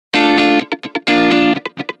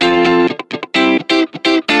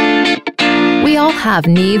have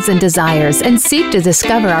needs and desires and seek to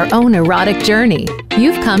discover our own erotic journey,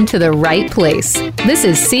 you've come to the right place. This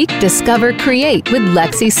is Seek, Discover, Create with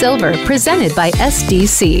Lexi Sylver, presented by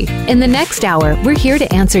SDC. In the next hour, we're here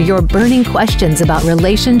to answer your burning questions about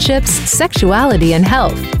relationships, sexuality, and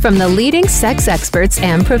health from the leading sex experts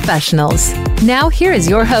and professionals. Now, here is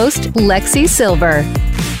your host, Lexi Sylver.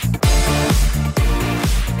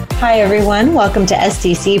 Hi, everyone. Welcome to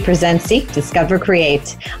SDC Presents Seek, Discover,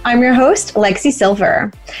 Create. I'm your host, Lexi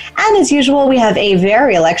Sylver. And as usual, we have a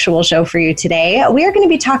very intellectual show for you today. We are going to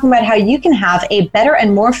be talking about how you can have a better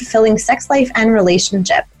and more fulfilling sex life and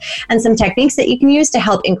relationship, and some techniques that you can use to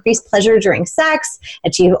help increase pleasure during sex,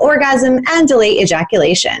 achieve orgasm, and delay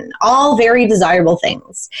ejaculation. All very desirable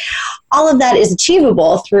things. All of that is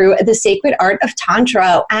achievable through the sacred art of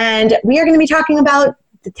Tantra. And we are going to be talking about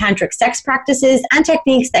the tantric sex practices and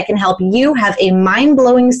techniques that can help you have a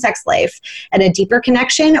mind-blowing sex life and a deeper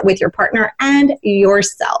connection with your partner and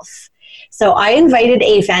yourself. So I invited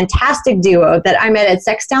a fantastic duo that I met at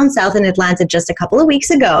Sex Down South in Atlanta just a couple of weeks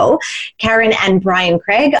ago, Karen and Brion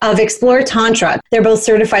Craig of Explore Tantra. They're both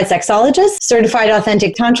certified sexologists, certified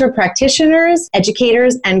authentic Tantra practitioners,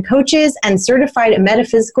 educators and coaches, and certified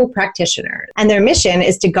metaphysical practitioners. And their mission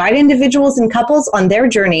is to guide individuals and couples on their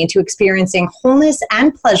journey to experiencing wholeness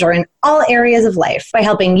and pleasure in all areas of life by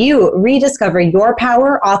helping you rediscover your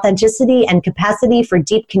power, authenticity, and capacity for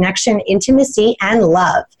deep connection, intimacy, and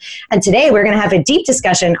love. And today we're going to have a deep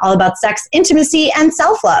discussion all about sex, intimacy, and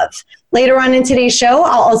self-love. Later on in today's show,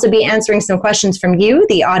 I'll also be answering some questions from you,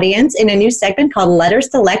 the audience, in a new segment called Letters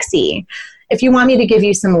to Lexi. If you want me to give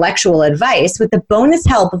you some lectual advice with the bonus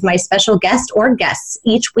help of my special guest or guests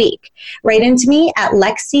each week, write into me at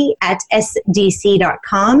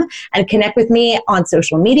lexi@sdc.com and connect with me on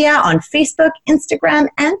social media on Facebook, Instagram,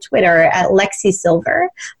 and Twitter at Lexi Sylver.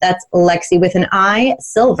 That's Lexi with an I,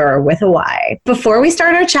 Sylver with a Y. Before we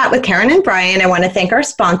start our chat with Karen and Brion, I want to thank our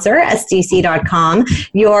sponsor, SDC.com,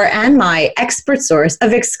 your and my expert source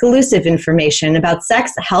of exclusive information about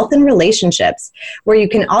sex, health, and relationships, where you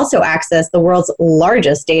can also access the world's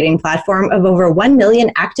largest dating platform of over 1 million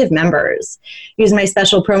active members. Use my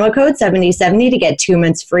special promo code 7070 to get 2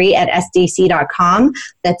 months free at SDC.com.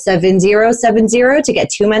 That's 7070 to get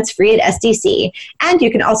 2 months free at SDC. And you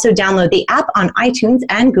can also download the app on iTunes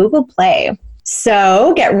and Google Play.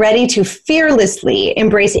 So get ready to fearlessly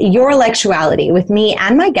embrace your sexuality with me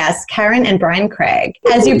and my guests, Karen and Brion Craig.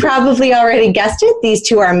 As you probably already guessed it, these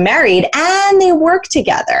two are married and they work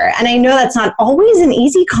together. And I know that's not always an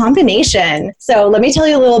easy combination. So let me tell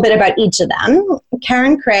you a little bit about each of them.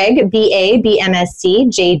 Karen Craig, BA, BMSc,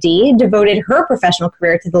 JD, devoted her professional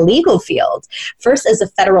career to the legal field, first as a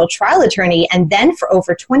federal trial attorney and then for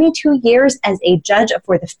over 22 years as a judge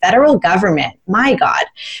for the federal government. My God.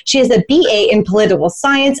 She is a BA in political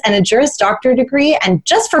science and a Juris Doctor degree, and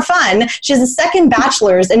just for fun, she has a second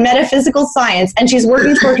bachelor's in metaphysical science, and she's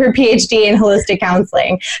working toward her PhD in holistic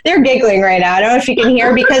counseling. They're giggling right now. I don't know if you can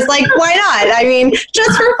hear, because, like, why not? I mean,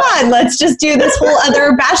 just for fun, let's just do this whole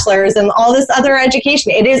other bachelor's and all this other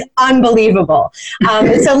education. It is unbelievable.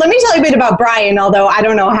 So let me tell you a bit about Brion, although I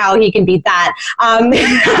don't know how he can beat that. I can't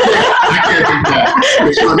do that.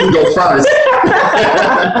 Let me go first.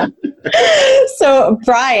 So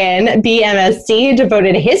Brion, BMSc,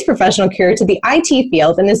 devoted his professional career to the IT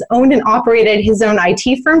field and has owned and operated his own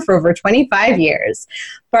IT firm for over 25 years.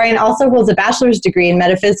 Brion also holds a bachelor's degree in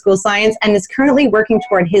metaphysical science and is currently working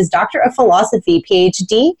toward his Doctor of Philosophy,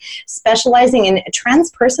 PhD, specializing in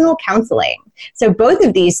transpersonal counseling. So both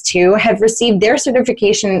of these two have received their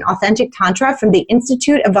certification in Authentic Tantra from the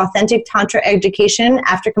Institute of Authentic Tantra Education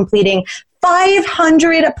after completing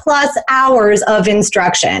 500 plus hours of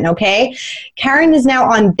instruction, okay? Karen is now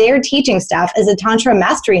on their teaching staff as a Tantra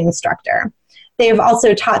Mastery Instructor. They have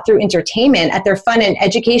also taught through entertainment at their fun and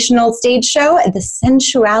educational stage show, The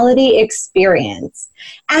Sensuality Experience.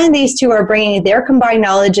 And these two are bringing their combined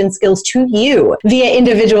knowledge and skills to you via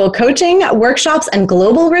individual coaching, workshops, and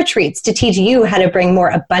global retreats to teach you how to bring more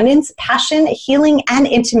abundance, passion, healing, and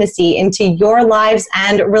intimacy into your lives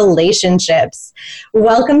and relationships.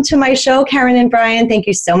 Welcome to my show, Karen and Brion. Thank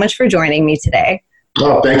you so much for joining me today.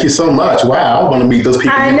 Oh, thank you so much. Wow, I want to meet those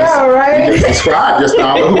people. I know, right? You described just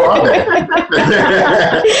now. Who are they?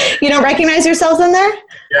 You don't recognize yourselves in there?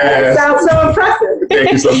 Yes. Sounds so impressive.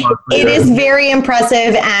 Thank you so much. It is very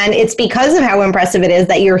impressive, and it's because of how impressive it is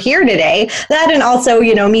that you're here today. That, and also,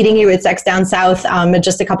 meeting you at Sex Down South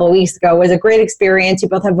just a couple of weeks ago was a great experience. You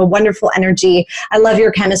both have a wonderful energy. I love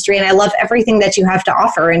your chemistry, and I love everything that you have to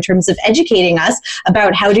offer in terms of educating us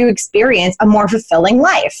about how to experience a more fulfilling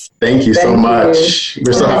life. Thank you so much.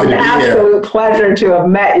 We're so happy to be here. It's an absolute pleasure to have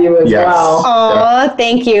met you as well. Oh,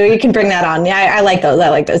 thank you. You can bring that on. Yeah, I like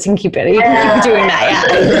those. You can keep it. You can keep doing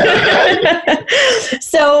that. Yeah.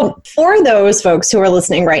 So for those folks who are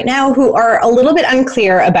listening right now who are a little bit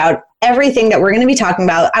unclear about everything that we're going to be talking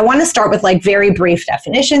about, I want to start with very brief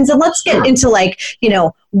definitions, and let's get into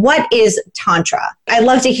what is Tantra? I'd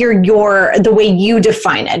love to hear the way you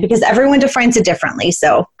define it, because everyone defines it differently.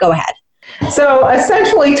 So go ahead. So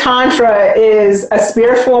essentially Tantra is a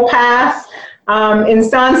spiritual path. In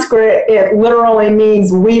Sanskrit, it literally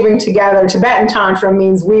means weaving together. Tibetan Tantra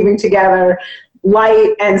means weaving together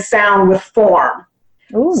light and sound with form.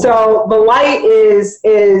 Ooh. So the light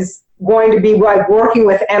is going to be working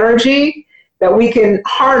with energy that we can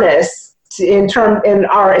harness in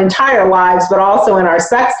our entire lives, but also in our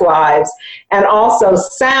sex lives, and also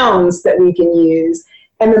sounds that we can use.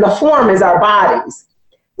 And then the form is our bodies.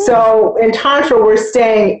 So in Tantra, we're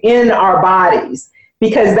staying in our bodies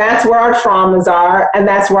because that's where our traumas are and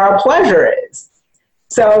that's where our pleasure is.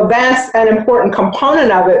 So that's an important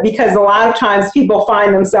component of it, because a lot of times people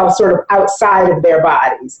find themselves sort of outside of their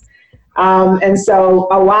bodies. And so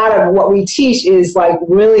a lot of what we teach is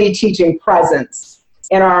really teaching presence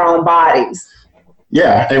in our own bodies.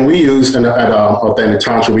 Yeah, and we use, at Authentic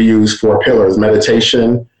Tantra, we use 4 pillars: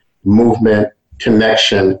 meditation, movement,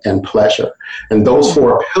 connection, and pleasure. And those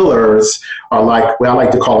 4 pillars are what I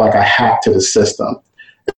like to call a hack to the system.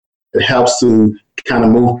 It helps to kind of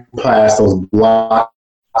move past those blocks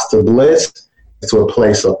to bliss to a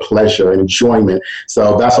place of pleasure and enjoyment.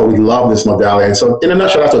 So that's why we love this modality. And so in a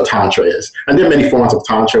nutshell, that's what Tantra is. And there are many forms of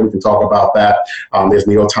Tantra. We can talk about that. There's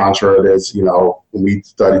Neo-Tantra. There's, we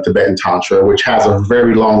study Tibetan Tantra, which has a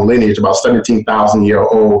very long lineage, about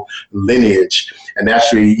 17,000-year-old lineage. And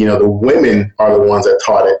actually, the women are the ones that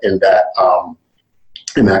taught it in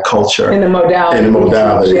that culture. In the modality.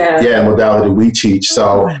 Modality we teach.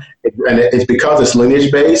 So, and it's because it's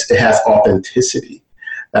lineage-based, it has authenticity.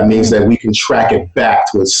 That means that we can track it back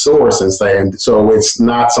to its source and so it's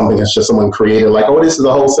not something that's just someone created this is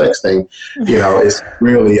a whole sex thing. It's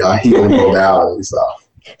really a healing modality.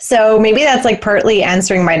 So maybe that's partly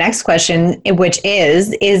answering my next question, which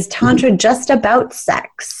is Tantra just about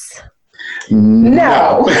sex?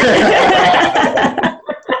 No.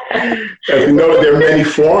 As we know, there are many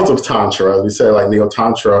forms of Tantra, as we say, like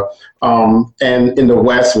Neo-Tantra. And in the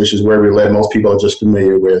West, which is where we live, most people are just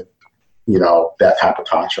familiar with that type of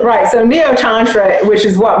Tantra. Right. So Neo-Tantra, which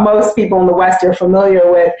is what most people in the West are familiar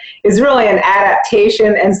with, is really an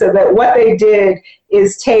adaptation. And so that what they did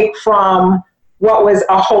is take from what was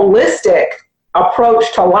a holistic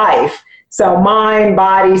approach to life, so mind,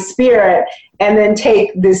 body, spirit, and then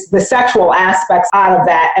take the sexual aspects out of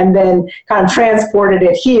that and then kind of transported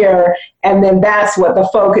it here. And then that's what the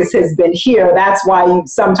focus has been here. That's why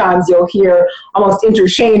sometimes you'll hear almost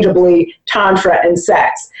interchangeably Tantra and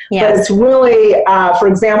sex. Yes. But it's really, for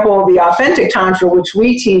example, the Authentic Tantra, which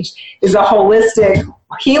we teach, is a holistic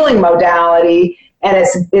healing modality. And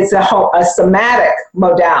it's a somatic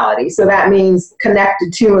modality. So that means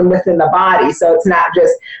connected to and within the body. So it's not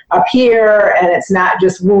just up here and it's not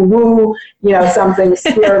just woo-woo, something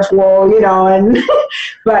spiritual,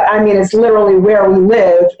 but it's literally where we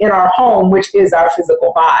live in our home, which is our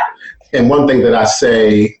physical body. And one thing that I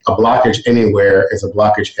say, a blockage anywhere is a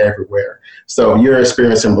blockage everywhere. So if you're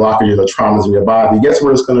experiencing blockages or traumas in your body, guess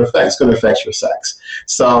what it's going to affect? It's going to affect your sex.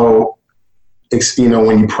 So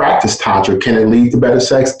when you practice Tantra, can it lead to better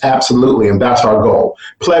sex? Absolutely. And that's our goal.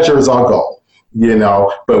 Pleasure is our goal,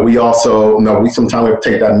 but we also we sometimes have to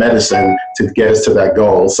take that medicine to get us to that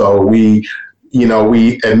goal. So we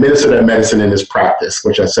administer that medicine in this practice,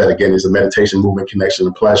 which I said, again, is a meditation, movement, connection,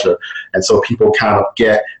 and pleasure. And so people kind of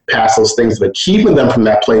get past those things, but keeping them from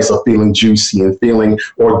that place of feeling juicy and feeling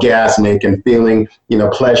orgasmic and feeling,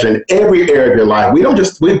 pleasure in every area of your life. We don't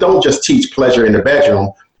just teach pleasure in the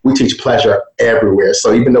bedroom. We teach pleasure everywhere.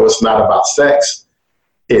 So even though it's not about sex,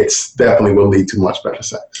 it's definitely will lead to much better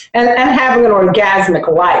sex. And having an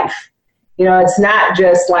orgasmic life. It's not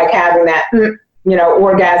just like having that,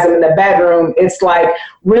 orgasm in the bedroom. It's like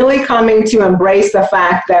really coming to embrace the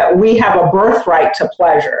fact that we have a birthright to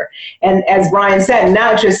pleasure. And as Brian said,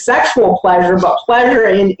 not just sexual pleasure, but pleasure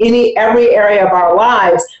in every area of our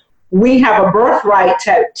lives. We have a birthright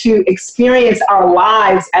to experience our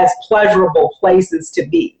lives as pleasurable places to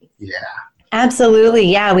be. Yeah. Absolutely.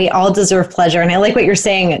 Yeah, we all deserve pleasure. And I like what you're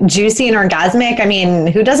saying, juicy and orgasmic. I mean,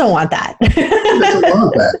 who doesn't want that? Who doesn't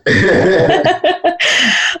want that?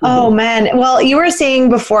 Oh, man. Well, you were saying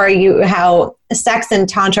before how sex and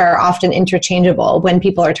tantra are often interchangeable when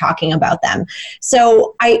people are talking about them.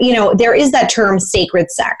 So there is that term sacred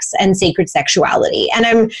sex and sacred sexuality. And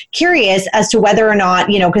I'm curious as to whether or not,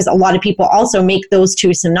 because a lot of people also make those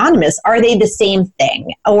two synonymous. Are they the same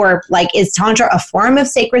thing? Or is tantra a form of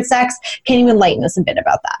sacred sex? Can you enlighten us a bit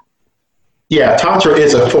about that? Yeah, Tantra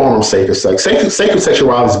is a form of sacred sex. Sacred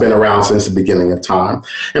sexuality has been around since the beginning of time.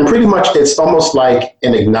 And pretty much it's almost like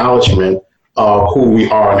an acknowledgement of who we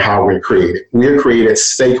are and how we're created. We're created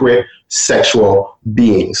sacred sexual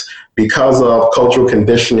beings. Because of cultural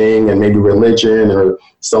conditioning and maybe religion or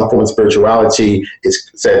some form of spirituality,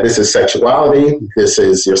 it's said this is sexuality, this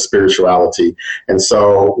is your spirituality. And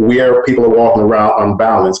so people are walking around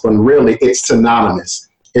unbalanced, when really it's synonymous.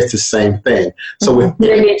 It's the same thing. So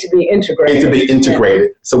they need to be integrated. Yeah.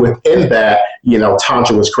 So within that,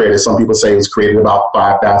 Tantra was created. Some people say it was created about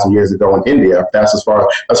 5,000 years ago in India. That's as far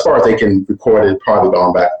as they can record it, probably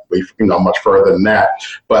going back, much further than that.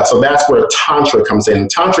 But so that's where Tantra comes in.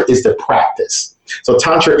 Tantra is the practice. So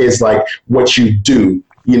Tantra is like what you do.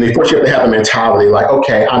 First you have to have a mentality like,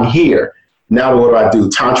 okay, I'm here. Now what do I do?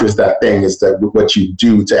 Tantra is that thing, is that what you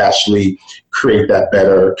do to actually create that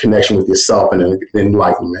better connection with yourself and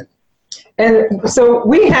enlightenment. And so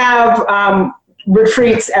we have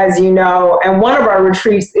retreats, as you know, and one of our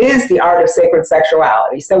retreats is the art of sacred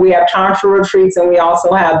sexuality. So we have Tantra retreats and we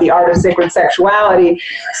also have the art of sacred sexuality.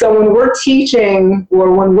 So when we're teaching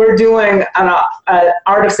or when we're doing an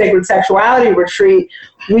art of sacred sexuality retreat,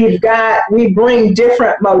 we bring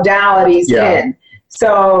different modalities in.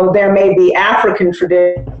 So there may be African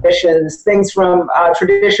traditions, things from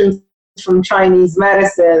traditions from Chinese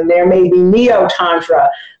medicine. There may be neo-tantra.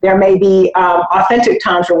 There may be authentic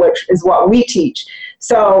tantra, which is what we teach.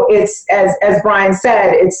 So it's, as Brion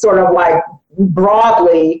said, it's sort of like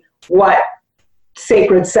broadly what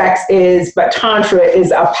sacred sex is, but tantra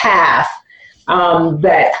is a path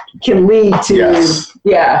that can lead to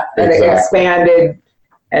an expanded,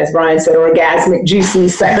 as Brion said, orgasmic, juicy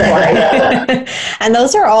sex life. And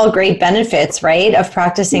those are all great benefits, right, of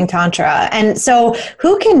practicing Tantra. And so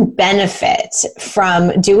who can benefit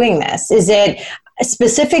from doing this? Is it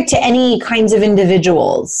specific to any kinds of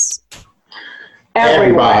individuals?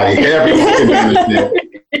 Everybody can benefit.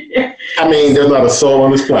 I mean, there's not a soul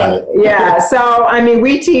on this planet. Yeah, so,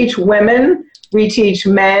 we teach women, we teach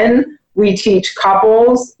men, we teach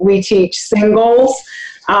couples, we teach singles.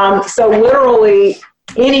 So literally,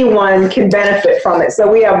 anyone can benefit from it.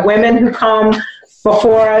 So we have women who come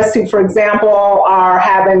before us who, for example, are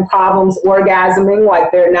having problems orgasming,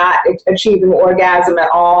 like they're not achieving orgasm at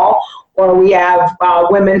all. Or we have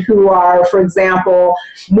women who are, for example,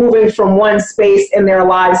 moving from one space in their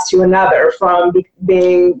lives to another, from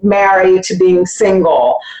being married to being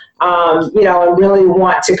single, and really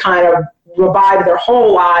want to kind of revive their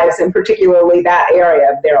whole lives, and particularly that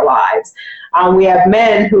area of their lives. We have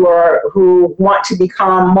men who want to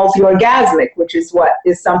become multi-orgasmic, which is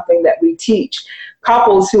something that we teach.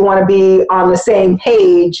 Couples who want to be on the same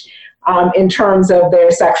page in terms of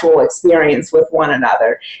their sexual experience with one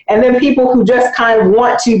another. And then people who just kind of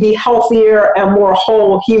want to be healthier and more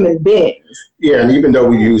whole human beings. Yeah, and even though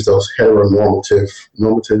we use those heteronormative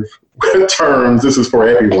terms, this is for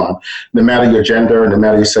everyone. No matter your gender, no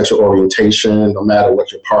matter your sexual orientation, no matter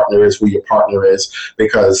what your partner is, who your partner is,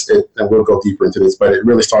 and we'll go deeper into this, but it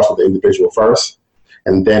really starts with the individual first,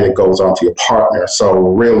 and then it goes on to your partner. So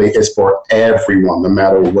really, it's for everyone, no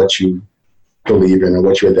matter what you believe in and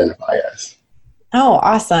what you identify as. Oh,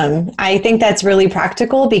 awesome. I think that's really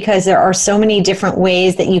practical because there are so many different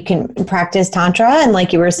ways that you can practice Tantra. And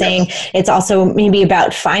like you were saying, it's also maybe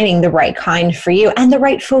about finding the right kind for you and the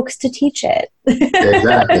right folks to teach it.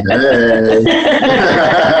 Exactly.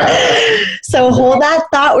 So hold that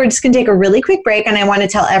thought. We're just going to take a really quick break, and I want to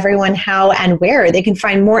tell everyone how and where they can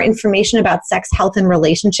find more information about sex, health, and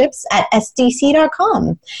relationships at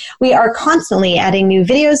sdc.com. We are constantly adding new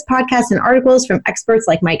videos, podcasts, and articles from experts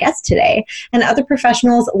like my guest today, and other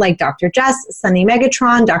professionals like Dr. Jess, Sunny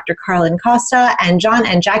Megatron, Dr. Carlin Costa, and John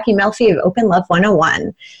and Jackie Melfi of Open Love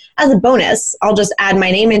 101. As a bonus, I'll just add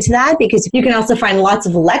my name into that because you can also find lots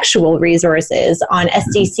of lectual resources on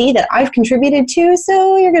SDC that I've contributed to,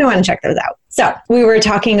 so you're going to want to check those out. So we were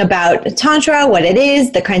talking about Tantra, what it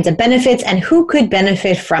is, the kinds of benefits, and who could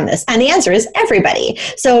benefit from this. And the answer is everybody.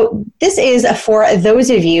 So this is for those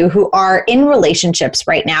of you who are in relationships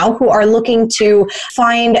right now, who are looking to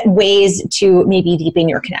find ways to maybe deepen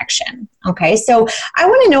your connection. Okay, so I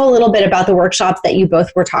want to know a little bit about the workshops that you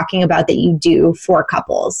both were talking about that you do for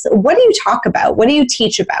couples. What do you talk about? What do you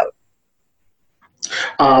teach about?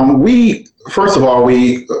 First of all,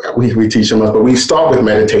 we teach them, but we start with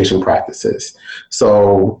meditation practices.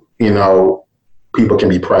 So, people can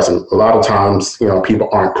be present. A lot of times, people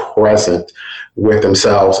aren't present with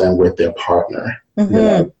themselves and with their partner.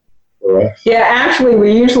 Mm-hmm. Yeah, actually,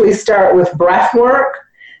 we usually start with breath work.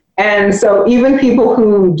 And so even people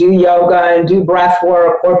who do yoga and do breath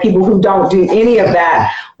work, or people who don't do any of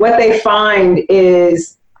that, what they find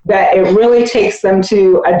is that it really takes them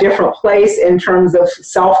to a different place in terms of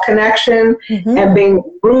self-connection and being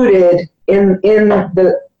rooted in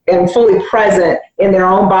and fully present in their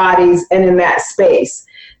own bodies and in that space.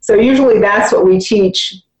 So usually that's what we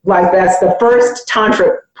teach. Like, that's the first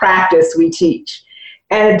tantric practice we teach.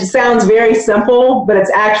 And it sounds very simple, but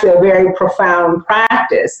it's actually a very profound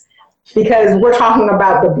practice, because we're talking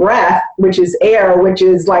about the breath, which is air, which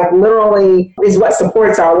is like literally is what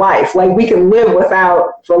supports our life. Like, we can live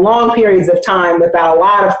without, for long periods of time, without a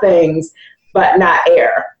lot of things, but not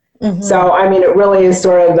air. Mm-hmm. So, it really is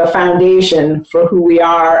sort of the foundation for who we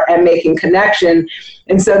are and making connection.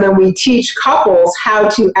 And so then we teach couples how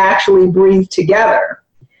to actually breathe together.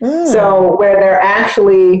 So where they're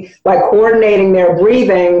actually like coordinating their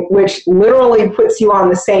breathing, which literally puts you on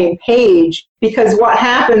the same page, because what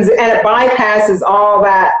happens, and it bypasses all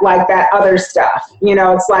that, like that other stuff.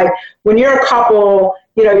 It's like when you're a couple,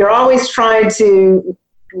 you're always trying to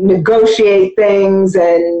negotiate things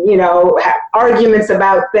and, have arguments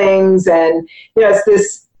about things. And,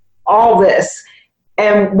 it's all this.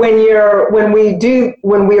 And when we are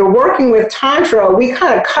working with Tantra, we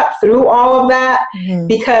kind of cut through all of that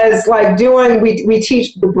because we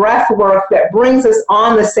teach the breath work that brings us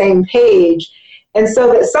on the same page. And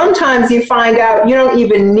so that sometimes you find out you don't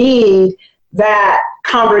even need that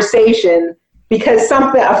conversation, because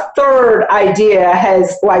a third idea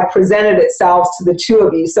has presented itself to the two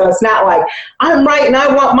of you. So it's not like I'm right and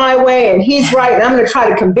I want my way and he's right and I'm going to try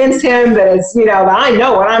to convince him that it's, that I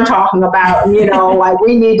know what I'm talking about. And,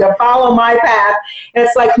 we need to follow my path. And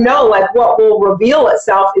it's no, what will reveal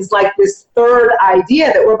itself is this third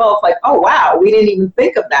idea that we're both oh, wow, we didn't even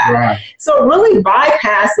think of that. Right. So it really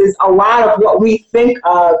bypasses a lot of what we think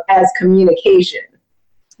of as communication.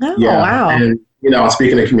 Oh, yeah. Wow. And,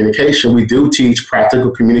 speaking of communication, we do teach practical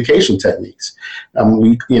communication techniques. And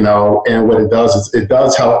what it does is it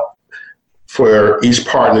does help for each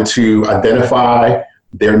partner to identify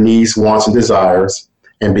their needs, wants, and desires,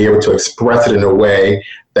 and be able to express it in a way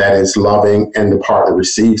that is loving and the partner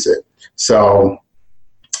receives it. So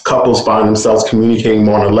couples find themselves communicating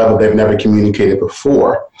more on a level they've never communicated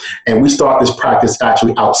before. And we start this practice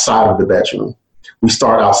actually outside of the bedroom. We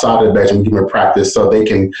start outside of the bedroom, give them a practice so they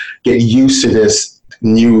can get used to this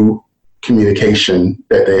new communication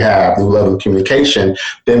that they have, new level of communication.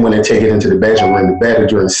 Then when they take it into the bedroom or in the bed or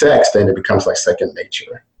during sex, then it becomes second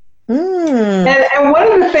nature. And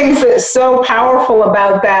one of the things that's so powerful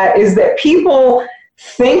about that is that people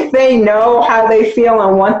think they know how they feel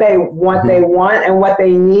and what they want and what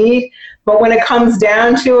they need. But when it comes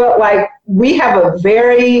down to it, we have a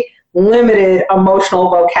very limited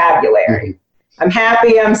emotional vocabulary. I'm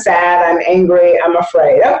happy, I'm sad, I'm angry, I'm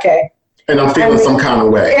afraid. Okay. And I'm feeling some kind of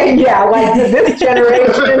way. Yeah, this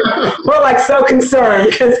generation, we're so concerned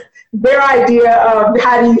because their idea of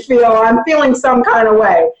how do you feel, I'm feeling some kind of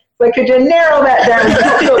way. Could you narrow that down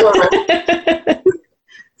a little?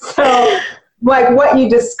 So, what you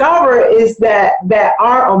discover is that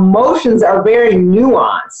our emotions are very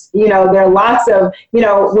nuanced. There are lots of,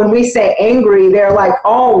 when we say angry, there are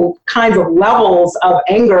all kinds of levels of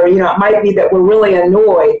anger. It might be that we're really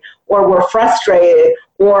annoyed or we're frustrated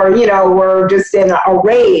or, we're just in a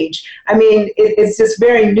rage. It's just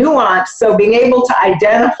very nuanced. So being able to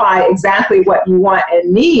identify exactly what you want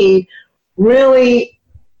and need really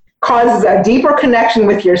causes a deeper connection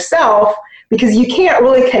with yourself, because you can't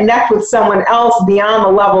really connect with someone else beyond the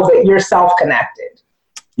level that you're self-connected.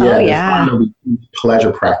 Yeah. We teach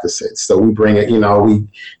pleasure practices. So we bring it, we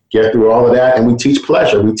get through all of that and we teach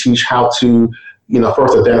pleasure. We teach how to,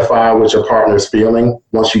 first identify what your partner is feeling.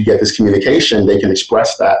 Once you get this communication, they can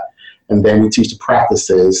express that. And then we teach the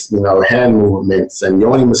practices, hand movements and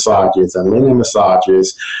yoni massages and lingam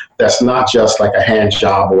massages. That's not just a hand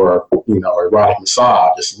job or, erotic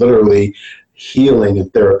massage. It's literally healing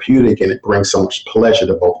and therapeutic, and it brings so much pleasure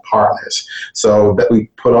to both partners. So that we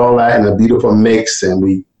put all that in a beautiful mix and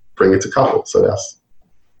we bring it to couples. So that's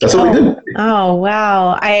what we do. Oh,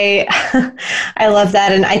 wow. I love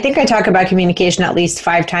that. And I think I talk about communication at least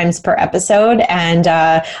 5 times per episode. And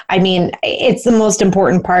I mean, it's the most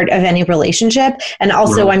important part of any relationship. And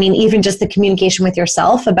also, I mean, even just the communication with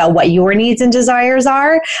yourself about what your needs and desires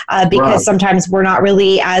are, because sometimes we're not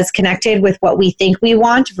really as connected with what we think we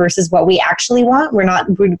want versus what we actually want.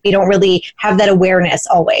 We don't really have that awareness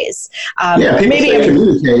always. People say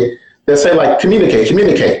communicate. They say like,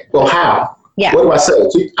 communicate. Well, how? Yeah. What do I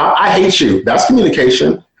say? I hate you. That's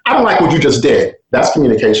communication. I don't like what you just did. That's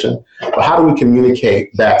communication. But how do we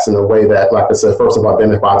communicate that in a way that, like I said, first of all,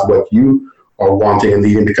 identifies what you are wanting and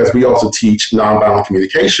needing? Because we also teach nonviolent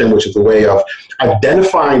communication, which is a way of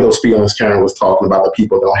identifying those feelings Karen was talking about that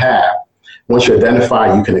people don't have. Once you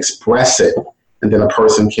identify, you can express it. And then a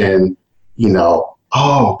person can,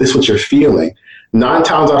 oh, this is what you're feeling. 9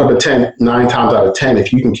 times out of 10,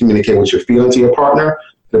 if you can communicate what you're feeling to your partner,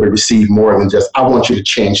 that we receive more than just, I want you to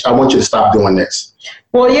change. I want you to stop doing this.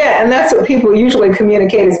 Well, yeah, and that's what people usually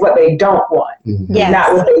communicate is what they don't want,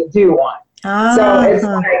 not what they do want. So it's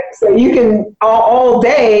like, so you can all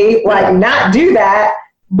day not do that,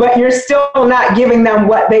 but you're still not giving them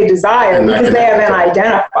what they desire because they haven't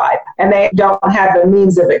identified and they don't have the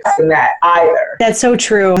means of accepting that either. That's so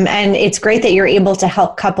true. And it's great that you're able to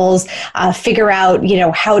help couples figure out,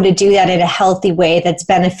 how to do that in a healthy way that's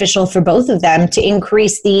beneficial for both of them to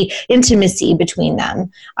increase the intimacy between them.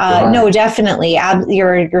 No, definitely.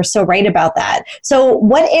 You're so right about that. So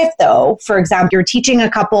what if, though, for example, you're teaching a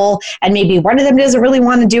couple and maybe one of them doesn't really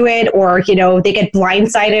want to do it, or, they get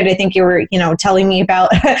blindsided. I think you were, telling me about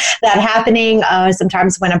that happening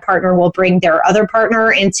sometimes when a partner will bring their other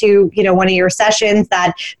partner into, one of your sessions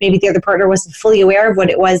that maybe the other partner wasn't fully aware of what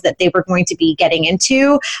it was that they were going to be getting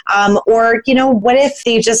into. Or, what if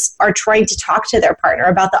they just are trying to talk to their partner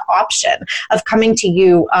about the option of coming to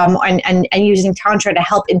you and using Tantra to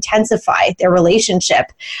help intensify their relationship?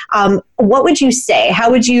 What would you say?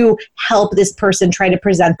 How would you help this person try to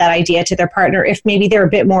present that idea to their partner if maybe they're a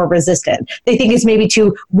bit more resistant? They think it's maybe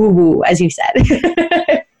too woo-woo, as you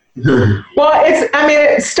said. Well,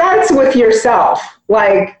 it starts with yourself.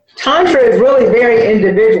 Like, Tantra is really very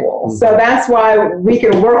individual. So that's why we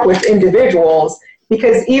can work with individuals,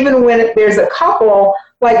 because even when there's a couple,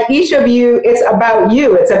 like each of you, it's about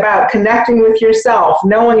you. It's about connecting with yourself,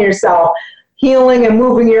 knowing yourself, healing and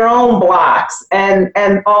moving your own blocks and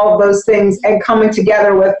all of those things, and coming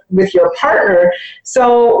together with your partner.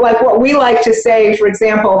 So like what we like to say, for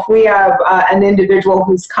example, if we have an individual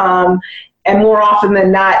who's come, and more often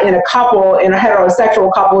than not in a couple, in a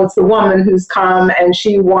heterosexual couple, it's the woman who's come and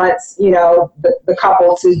she wants, the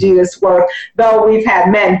couple to do this work, though we've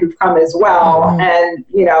had men who've come as well and,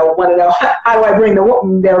 want to know how do I bring the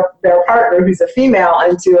woman, their partner who's a female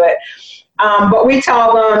into it. But we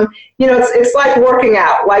tell them, it's like working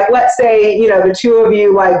out. Like, let's say, the two of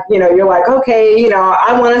you, you're like, okay,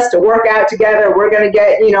 I want us to work out together. We're going to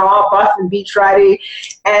get, all buff and beach ready.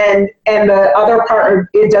 And the other partner,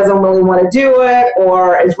 it doesn't really want to do it,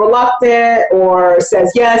 or is reluctant, or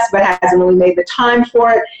says yes, but hasn't really made the time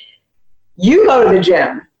for it. You go to the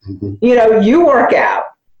gym, you work out.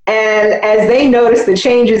 And as they notice the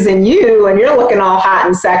changes in you and you're looking all hot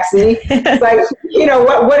and sexy, it's like,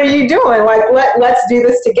 what are you doing? Like, let's do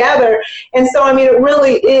this together. And so, it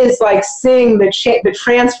really is like seeing the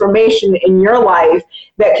transformation in your life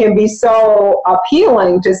that can be so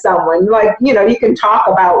appealing to someone. Like, you can talk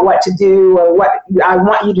about what to do or what I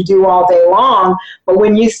want you to do all day long. But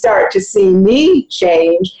when you start to see me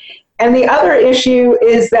change, and the other issue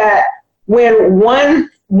is that when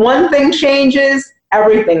one thing changes,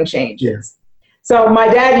 everything changes. Yes. So my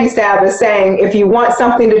dad used to have a saying, if you want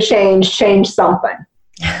something to change something.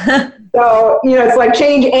 So, it's like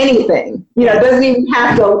change anything. It doesn't even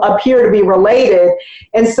have to appear to be related.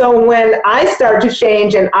 And so when I start to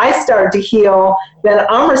change and I start to heal, then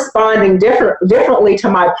I'm responding differently to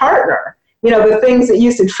my partner. The things that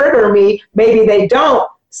used to trigger me, maybe they don't.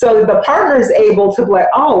 So the partner is able to be like,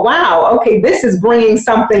 oh, wow, okay, this is bringing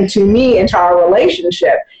something to me into our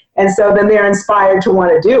relationship. And so then they're inspired to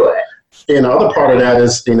want to do it. And the other part of that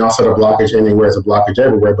is, also the blockage anywhere is a blockage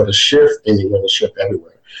everywhere, but a shift anywhere is a shift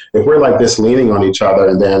everywhere. If we're like this leaning on each other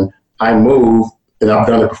and then I move, and I've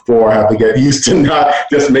done it before, I have to get used to not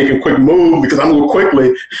just make a quick move because I move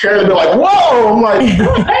quickly. Karen will be like, whoa, I'm like,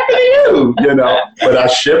 what happened to you? But I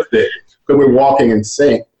shifted because we're walking in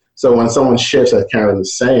sync. So when someone shifts, as Karen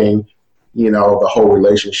is saying, the whole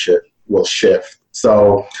relationship will shift.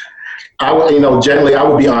 So I would, generally I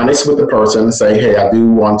would be honest with the person and say, hey, I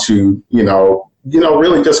do want to,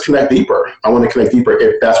 really just connect deeper. I want to connect deeper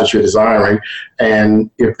if that's what you're desiring. And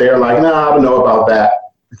if they're like, no, I don't know about that,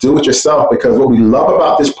 do it yourself, because what we love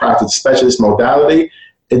about this practice, especially this modality,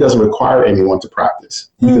 it doesn't require anyone to practice.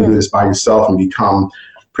 You can do this by yourself and become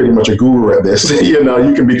pretty much a guru at this. You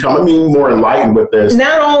can become, more enlightened with this.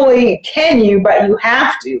 Not only can you, but you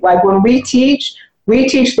have to. Like when we teach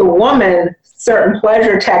the woman certain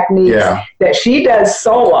pleasure techniques that she does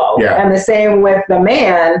solo, and the same with the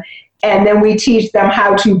man. And then we teach them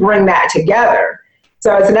how to bring that together.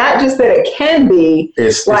 So it's not just that it can be.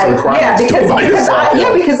 It's like,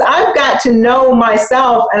 because I've got to know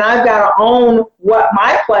myself and I've got to own what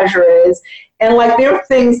my pleasure is. And like there are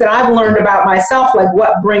things that I've learned about myself, like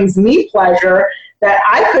what brings me pleasure, that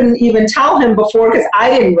I couldn't even tell him before because I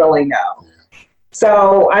didn't really know.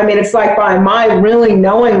 So, it's like by my really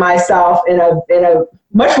knowing myself in a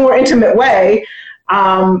much more intimate way,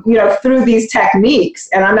 through these techniques.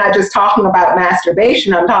 And I'm not just talking about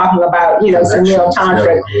masturbation. I'm talking about, some real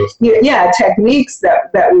tantric, techniques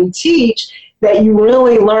that we teach that you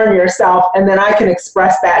really learn yourself. And then I can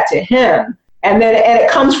express that to him. And it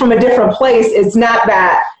comes from a different place. It's not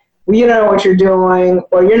that, you don't know what you're doing,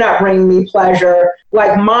 or you're not bringing me pleasure.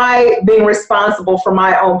 Like my being responsible for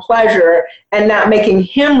my own pleasure and not making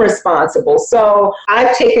him responsible. So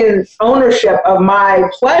I've taken ownership of my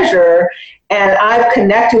pleasure and I've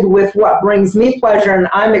connected with what brings me pleasure, and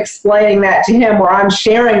I'm explaining that to him, or I'm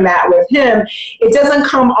sharing that with him. It doesn't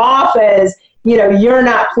come off as, you're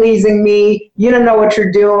not pleasing me, you don't know what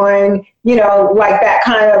you're doing, like that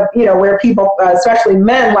kind of, where people, especially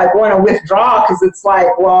men, like want to withdraw because it's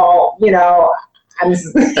like, well, And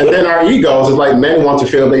then our egos is like, men want to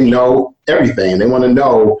feel they know everything. They want to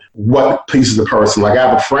know what pleases the person. Like I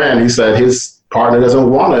have a friend, he said his partner doesn't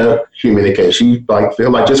want to communicate. She feel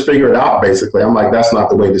like just figure it out, basically. I'm like, that's not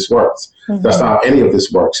the way this works. That's not how any of this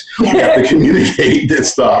works. We have to communicate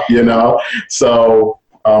this stuff, So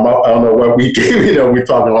I don't know what we we're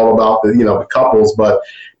talking all about the couples, but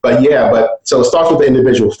so it starts with the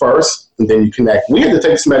individual first, and then you connect. We had to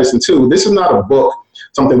take this medicine too. This is not a book,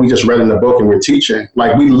 something we just read in the book and we're teaching.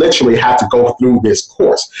 Like we literally had to go through this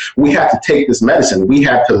course. We had to take this medicine. We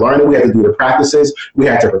had to learn it. We had to do the practices. We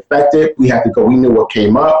had to perfect it. We had to go. We knew what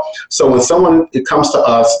came up. So when someone comes to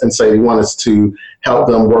us and say they want us to help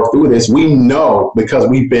them work through this, we know because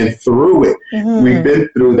we've been through it. We've been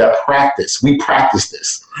through that practice. We practice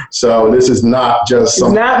this. So this is not just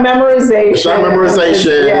It's not memorization. It's not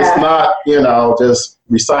memorization. It's not, just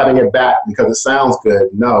reciting it back because it sounds good.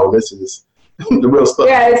 No, this is the real stuff.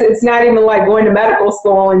 Yeah, it's not even like going to medical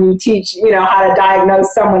school and you teach, how to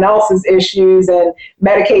diagnose someone else's issues and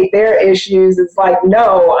medicate their issues. It's like,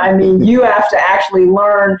 no, you have to actually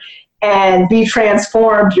learn and be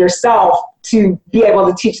transformed yourself to be able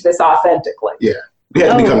to teach this authentically. Yeah, we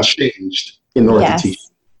have to become changed in order to teach.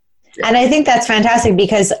 And I think that's fantastic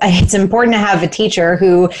because it's important to have a teacher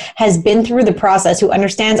who has been through the process, who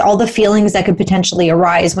understands all the feelings that could potentially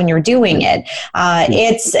arise when you're doing it.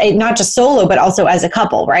 It's not just solo, but also as a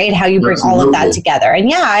couple, right? How you bring all of that together. And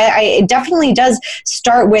it definitely does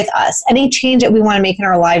start with us. Any change that we want to make in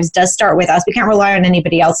our lives does start with us. We can't rely on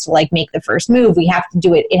anybody else to make the first move. We have to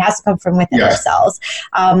do it. It has to come from within ourselves.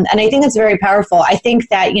 And I think it's very powerful. I think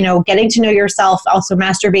that, getting to know yourself, also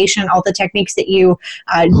masturbation, all the techniques that you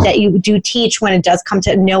do teach when it does come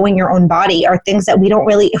to knowing your own body are things that we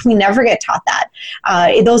never get taught that.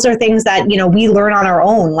 Those are things that, we learn on our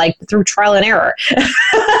own, like through trial and error.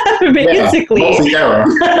 Basically. Mostly error.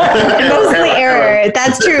 Mostly error.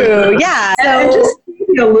 That's true. Yeah. And just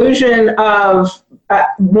the illusion of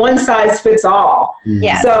one size fits all.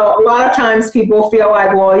 Yeah. So a lot of times people feel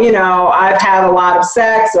like, well, I've had a lot of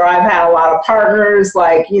sex or I've had a lot of partners,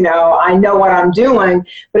 I know what I'm doing.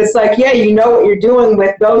 But it's like, you know what you're doing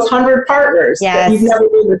with those 100 partners that you've never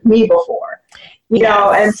been with me before. You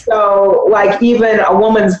know, and so even a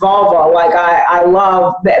woman's vulva, I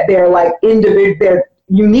love that they're individual, they're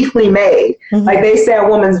uniquely made. Like they say a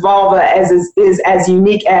woman's vulva is as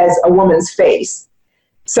unique as a woman's face.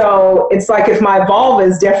 So it's like if my vulva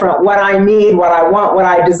is different, what I need, what I want, what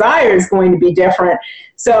I desire is going to be different.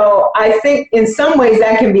 So I think in some ways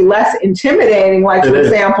that can be less intimidating, for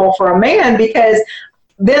example, for a man, because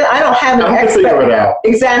then I don't have an expectation.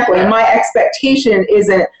 Exactly. Yeah. My expectation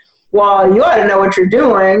isn't, well, you ought to know what you're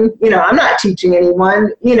doing. I'm not teaching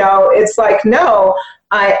anyone. It's like, no,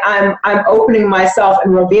 I'm opening myself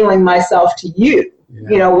and revealing myself to you,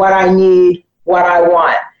 what I need, what I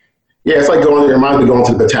want. Yeah, it's like it reminds me of going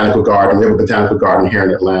to the botanical garden. We have a botanical garden here in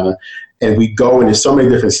Atlanta, and we go and there's so many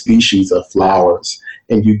different species of flowers.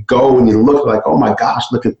 and you go and you look like, oh my gosh,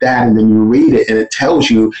 look at that. And then you read it and it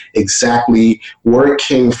tells you exactly where it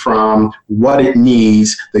came from, what it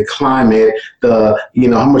needs, the climate, how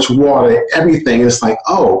much water, everything. It's like,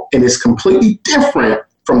 oh, and it's completely different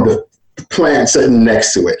from the plant sitting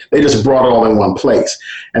next to it. They just brought it all in one place.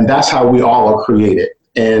 And that's how we all are created.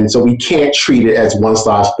 And so we can't treat it as one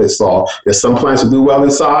size fits all. There's some plants that do well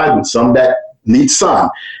inside and some that need sun,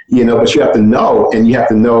 but you have to know, and you have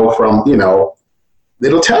to know from,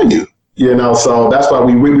 it'll tell you, so that's why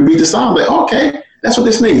we read the sign, like, okay, that's what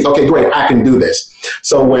this needs. Okay, great, I can do this.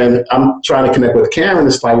 So when I'm trying to connect with Karen,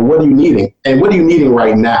 it's like, what are you needing? And what are you needing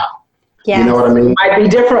right now? Yeah. You know what I mean? Might be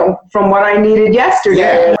different from what I needed yesterday.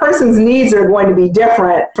 Yeah. A person's needs are going to be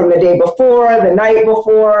different from the day before, the night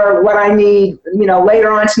before, what I need,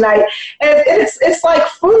 later on tonight. And it's like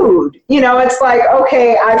food. It's like,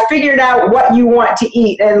 okay, I figured out what you want to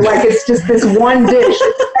eat. And like, it's just this one dish.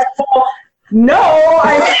 No,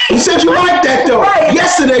 you said you liked that though. Right.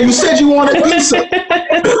 Yesterday you said you wanted pizza. Today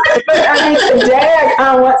I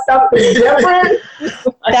kind of want something different.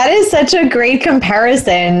 That is such a great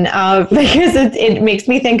comparison because it makes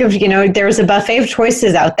me think of, there's a buffet of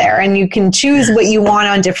choices out there and you can choose what you want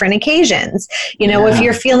on different occasions. If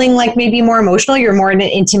you're feeling like maybe more emotional, you're more in an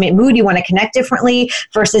intimate mood, you want to connect differently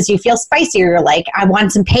versus you feel spicier. You're like, I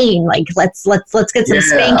want some pain. Like, let's get some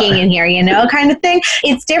spanking in here, kind of thing.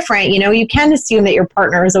 It's different. You can't assume that your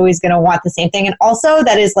partner is always going to want the same thing. And also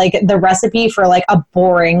that is like the recipe for like a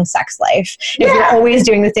boring sex life. If you're always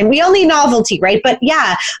doing the same, we all need novelty, right? But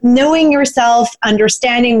knowing yourself,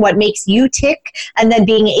 understanding what makes you tick, and then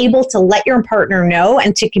being able to let your partner know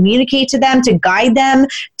and to communicate to them, to guide them,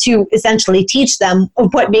 to essentially teach them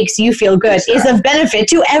what makes you feel good is of benefit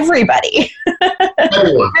to everybody.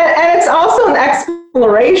 Everyone. And it's also an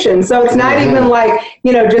exploration. So it's not even like,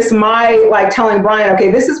 just my like telling Brian,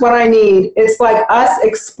 okay, this is what I need. It's like us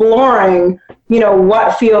exploring,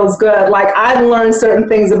 what feels good. Like I've learned certain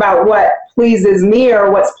things about what pleases me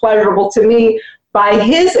or what's pleasurable to me by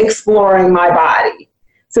his exploring my body.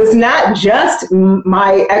 So it's not just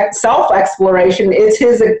my self-exploration, it's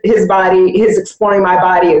his body, his exploring my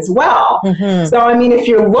body as well. Mm-hmm. So, I mean, if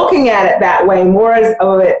you're looking at it that way, more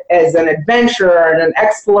as an adventure and an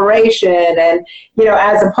exploration and,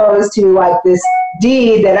 as opposed to like this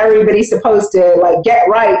deed that everybody's supposed to like get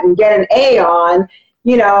right and get an A on,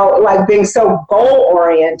 like being so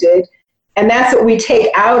goal-oriented. And that's what we take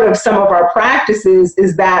out of some of our practices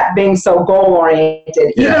is that being so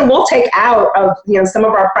goal-oriented. Yeah. Even we'll take out of, some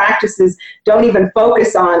of our practices don't even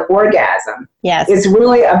focus on orgasm. Yes. It's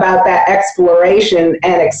really about that exploration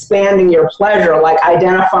and expanding your pleasure, like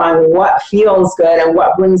identifying what feels good and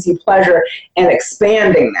what brings you pleasure and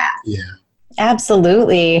expanding that. Yeah.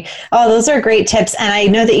 Absolutely. Oh, those are great tips. And I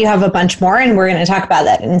know that you have a bunch more, and we're going to talk about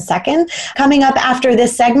that in a second. Coming up after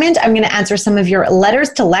this segment, I'm going to answer some of your letters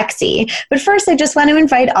to Lexi. But first, I just want to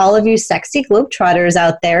invite all of you sexy globetrotters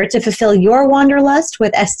out there to fulfill your wanderlust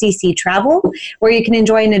with SDC Travel, where you can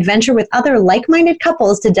enjoy an adventure with other like-minded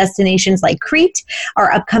couples to destinations like Crete,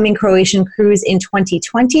 our upcoming Croatian cruise in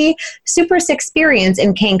 2020, Super Sixperience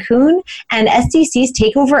in Cancun, and SDC's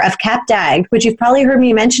takeover of Cap D'Agde, which you've probably heard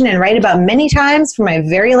me mention and write about many times from my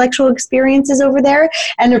very intellectual experiences over there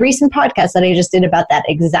and a recent podcast that I just did about that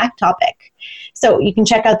exact topic. So you can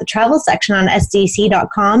check out the travel section on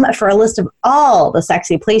sdc.com for a list of all the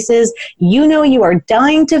sexy places you are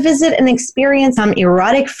dying to visit and experience some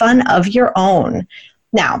erotic fun of your own.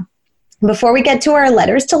 Now, before we get to our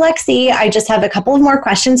letters to Lexi, I just have a couple of more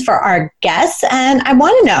questions for our guests. And I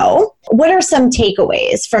want to know, what are some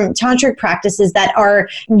takeaways from tantric practices that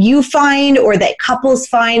you find or that couples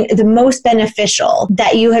find the most beneficial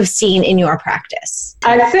that you have seen in your practice?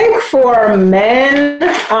 I think for men,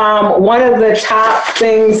 one of the top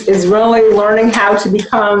things is really learning how to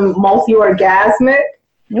become multi-orgasmic.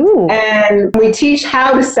 Ooh. And we teach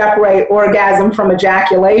how to separate orgasm from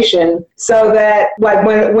ejaculation so that like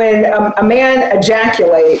when a man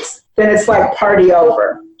ejaculates, then it's like party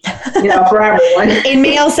over. For everyone. In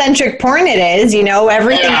male-centric porn it is,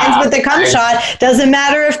 everything ends with the cum shot. Doesn't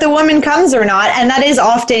matter if the woman comes or not. And that is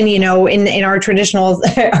often, in our traditional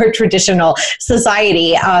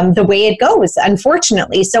society, the way it goes,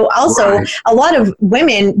 unfortunately. So also a lot of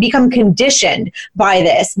women become conditioned by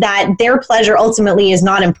this, that their pleasure ultimately is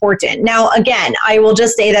not important. Now, again, I will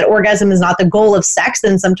just say that orgasm is not the goal of sex,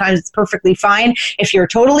 and sometimes it's perfectly fine. If you're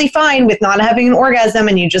totally fine with not having an orgasm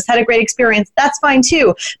and you just had a great experience, that's fine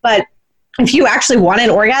too. But if you actually want an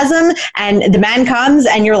orgasm and the man comes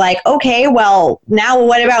and you're like, okay, well, now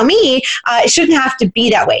what about me? It shouldn't have to be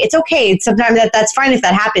that way. It's okay. Sometimes that's fine if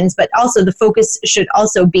that happens, but also the focus should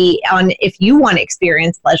also be on if you want to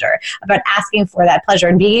experience pleasure, about asking for that pleasure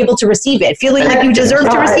and being able to receive it, feeling like you deserve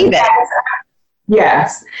to receive it.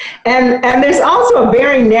 Yes. And there's also a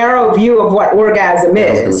very narrow view of what orgasm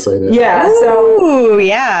is. Yeah. Ooh,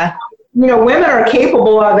 yeah. Women are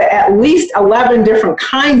capable of at least 11 different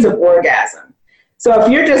kinds of orgasm. So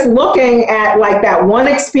if you're just looking at like that one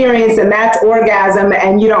experience and that's orgasm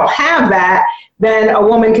and you don't have that, then a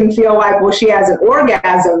woman can feel like, well, she has an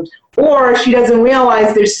orgasm, or she doesn't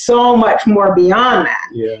realize there's so much more beyond that.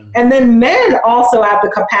 Yeah. And then men also have the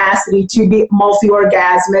capacity to be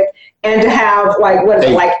multi-orgasmic and to have like,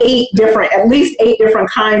 at least eight different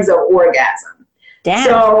kinds of orgasm. Damn.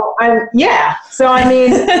 So yeah. So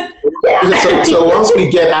once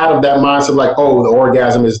we get out of that mindset, like, oh, the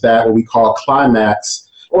orgasm is that what we call climax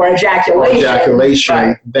or ejaculation,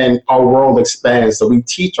 right, then our world expands. So we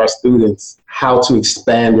teach our students how to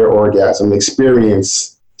expand their orgasm,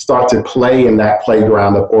 start to play in that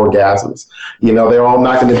playground of orgasms. They're all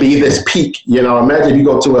not going to be this peak. Imagine you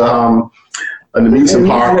go to an amusement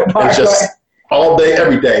park and just all day,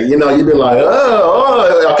 every day. You'd be like,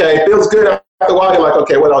 oh, okay, it feels good. After a while, you're like,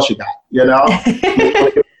 okay, what else you got? You may want to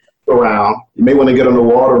get around. You may want to get on the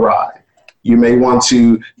water ride. You may want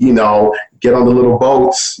to, get on the little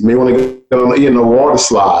boats. You may want to get on the water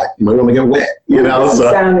slide. You may want to get wet. This is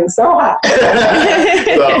sounding so hot.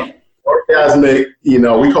 So orgasmic,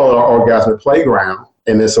 we call it our orgasmic playground.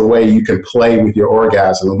 And it's a way you can play with your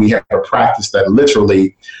orgasm. And we have a practice that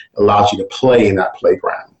literally allows you to play in that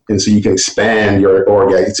playground. And so you can expand your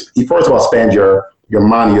orgasm. First of all, expand your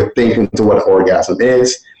mind, your thinking to what an orgasm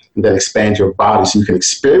is, and then expand your body so you can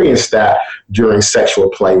experience that during sexual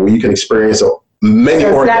play, where you can experience many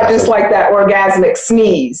orgasms. It's not just like that orgasmic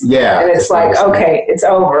sneeze. Yeah. And it's like, okay, it's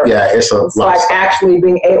over. Yeah, it's like actually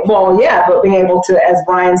being able, but being able to, as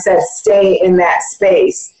Brian said, stay in that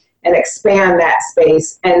space and expand that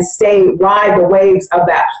space and ride the waves of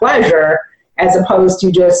that pleasure as opposed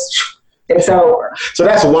to just, it's over. So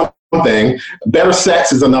that's one thing. Better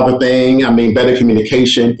sex is another thing. Better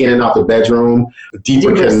communication in and out the bedroom.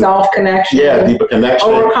 Deeper self-connection. Yeah, deeper connection.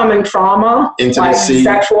 Overcoming trauma. Intimacy.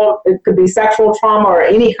 It could be sexual trauma or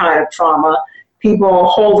any kind of trauma people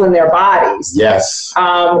hold in their bodies. Yes.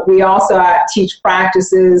 We also teach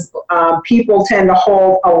practices. People tend to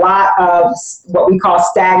hold a lot of what we call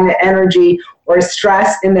stagnant energy or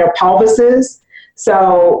stress in their pelvises.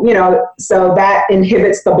 So, so that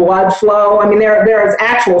inhibits the blood flow. There is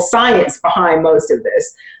actual science behind most of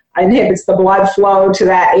this. It inhibits the blood flow to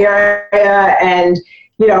that area and,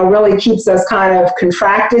 really keeps us kind of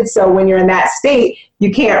contracted. So when you're in that state,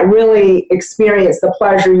 you can't really experience the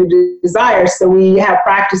pleasure you desire. So we have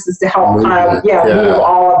practices to help move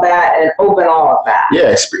all of that and open all of that.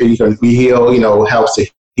 Yeah, we heal, helps to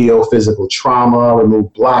heal physical trauma,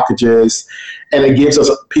 remove blockages, and it gives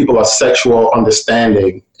people a sexual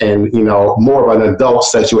understanding and, more of an adult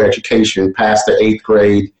sexual education past the 8th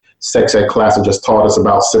grade sex ed class that just taught us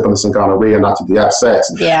about syphilis and gonorrhea, not to have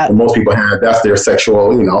sex. Yeah. And most people that's their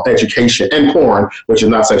sexual, education, and porn, which is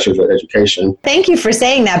not sexual education. Thank you for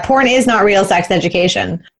saying that. Porn is not real sex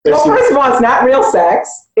education. Well, first of all, it's not real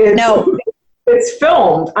sex. It's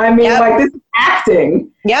filmed. This is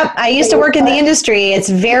acting. Yep. I used to work in the industry. It's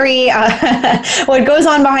very, what goes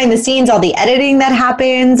on behind the scenes, all the editing that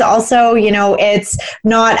happens. Also, it's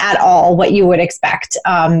not at all what you would expect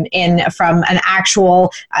from an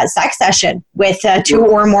actual sex session with 2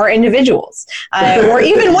 or more individuals, or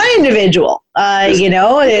even one individual.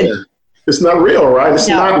 It's not real, right? It's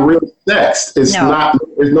not real sex. It's not,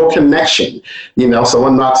 there's no connection.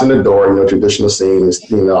 Someone knocks on the door, traditional scene is,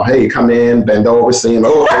 hey, come in, bend over, scene,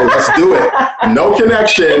 okay, let's do it. No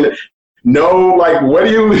connection. No, what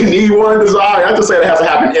do you need, one desire? I just say it has to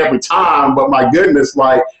happen every time, but my goodness,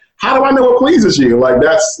 how do I know what pleases you?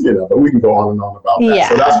 That's, but we can go on and on about that. Yeah.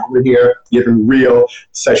 So that's why we're here, giving real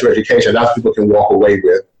sexual education. That's what people can walk away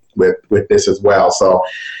with this as well. So,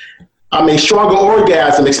 stronger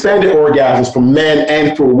orgasm, expanded orgasms for men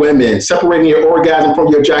and for women, separating your orgasm from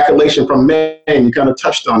your ejaculation from men. You kind of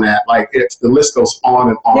touched on that. The list goes on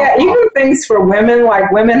and on. Yeah, even things for women,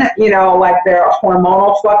 their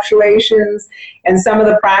hormonal fluctuations and some of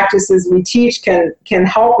the practices we teach can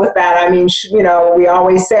help with that. We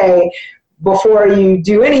always say, before you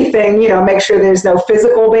do anything, make sure there's no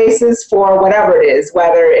physical basis for whatever it is,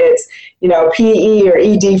 whether it's, PE or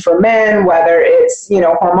ED for men, whether it's,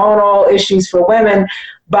 hormonal issues for women.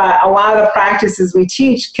 But a lot of the practices we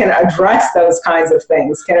teach can address those kinds of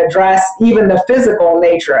things, can address even the physical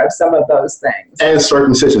nature of some of those things. And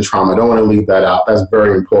circumcision trauma. I don't want to leave that out. That's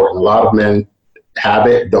very important. A lot of men have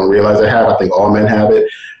it, don't realize they have. I think all men have it.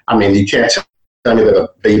 I mean, you can't tell me that a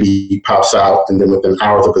baby pops out and then within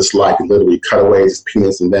hours of its life, you literally cut away his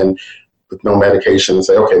penis and then with no medication and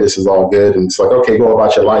say, okay, this is all good. And it's like, okay, go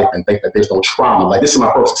about your life and think that there's no trauma. Like, this is my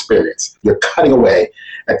first experience. You're cutting away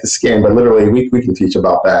at the skin, but literally we can teach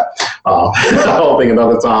about that whole thing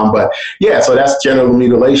another time. But yeah, so that's genital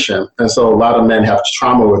mutilation. And so a lot of men have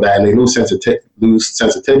trauma with that and they lose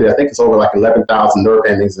sensitivity. I think it's over like 11,000 nerve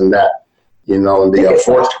endings in that, in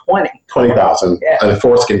the 20,000 in the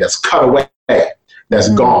foreskin that's cut away. That's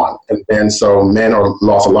gone. And then so men are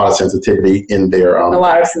lost a lot of sensitivity in their a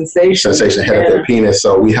lot of sensation ahead of their penis.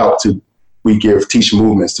 So we teach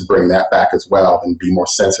movements to bring that back as well and be more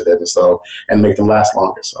sensitive and make them last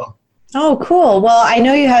longer. So. Oh, cool. Well, I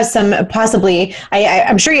know you have some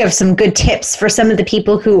I'm sure you have some good tips for some of the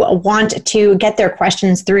people who want to get their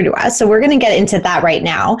questions through to us. So we're going to get into that right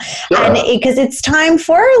now. Yeah. And because it's time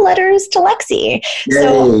for Letters to Lexi. Yay.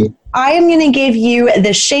 So I am going to give you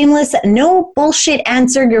the shameless, no bullshit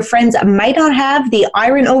answer your friends might not have the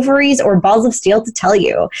iron ovaries or balls of steel to tell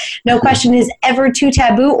you. No question is ever too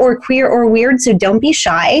taboo or queer or weird, so don't be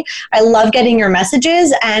shy. I love getting your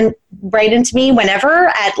messages and write into me whenever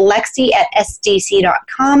at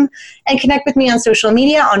lexi@sdc.com and connect with me on social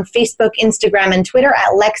media on Facebook, Instagram, and Twitter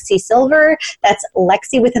at Lexi Sylver. That's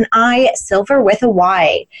Lexi with an I, Sylver with a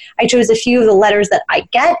Y. I chose a few of the letters that I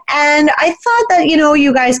get, and I thought that,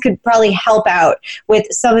 you guys could probably help out with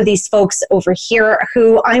some of these folks over here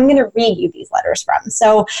who I'm going to read you these letters from.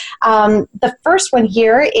 So the first one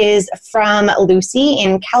here is from Lucy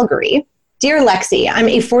in Calgary. Dear Lexi, I'm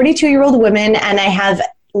a 42-year-old woman and I have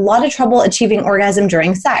a lot of trouble achieving orgasm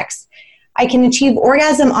during sex. I can achieve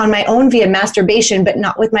orgasm on my own via masturbation, but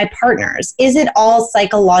not with my partners. Is it all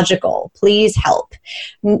psychological? Please help.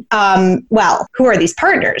 Well, who are these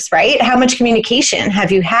partners, right? How much communication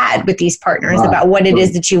have you had with these partners about what it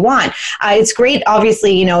is that you want? It's great,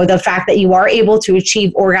 obviously, the fact that you are able to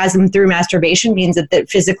achieve orgasm through masturbation means that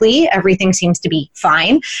physically everything seems to be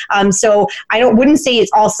fine. So I wouldn't say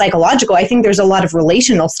it's all psychological. I think there's a lot of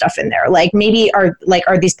relational stuff in there. Like maybe are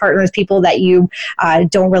these partners people that you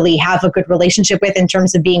don't really have a good relationship with in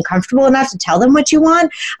terms of being comfortable enough to tell them what you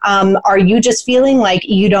want? Are you just feeling like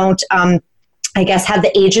you don't have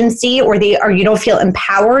the agency or you don't feel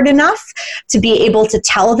empowered enough to be able to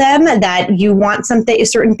tell them that you want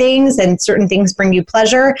certain things and certain things bring you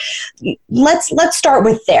pleasure? Let's start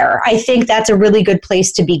with there. I think that's a really good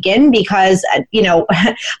place to begin because, a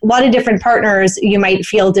lot of different partners, you might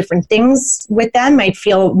feel different things with them, might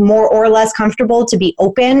feel more or less comfortable to be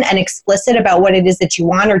open and explicit about what it is that you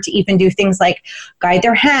want, or to even do things like guide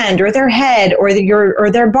their hand or their head or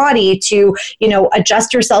their body to,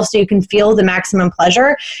 adjust yourself so you can feel the maximum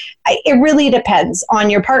pleasure. It really depends on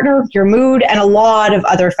your partner, your mood, and a lot of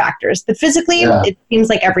other factors. But physically, It seems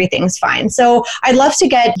like everything's fine. So I'd love to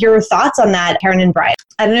get your thoughts on that, Karen and Brian.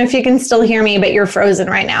 I don't know if you can still hear me, but you're frozen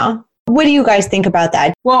right now. What do you guys think about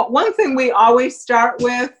that? Well, one thing we always start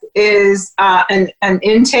with is an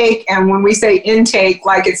intake. And when we say intake,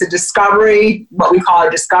 like it's a discovery, what we call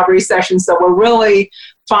a discovery session. So we're really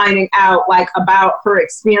finding out about her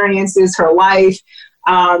experiences, her life.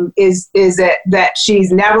 Is it that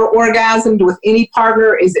she's never orgasmed with any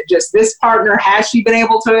partner? Is it just this partner? Has she been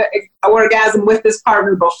able to orgasm with this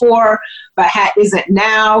partner before, but isn't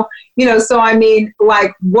now? So I mean,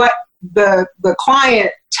 what the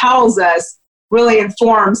client tells us really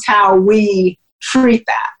informs how we treat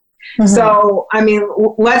that. Mm-hmm. So, I mean,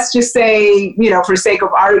 let's just say, for sake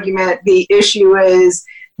of argument, the issue is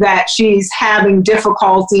that she's having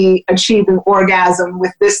difficulty achieving orgasm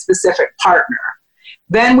with this specific partner.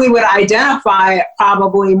 Then we would identify it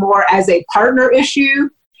probably more as a partner issue.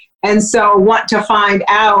 And so want to find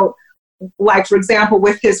out, for example,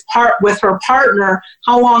 with her partner,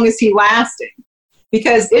 how long is he lasting?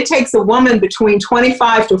 Because it takes a woman between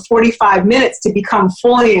 25 to 45 minutes to become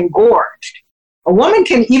fully engorged. A woman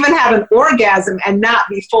can even have an orgasm and not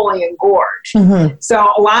be fully engorged. Mm-hmm.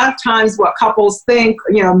 So a lot of times what couples think,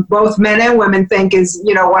 both men and women think is,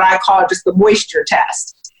 what I call just the moisture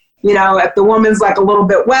test. If the woman's a little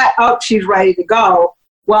bit wet, she's ready to go.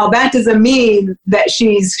 Well, that doesn't mean that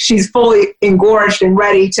she's fully engorged and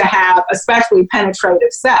ready to have especially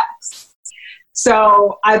penetrative sex.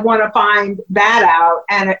 So I'd want to find that out.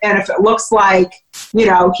 And if it looks like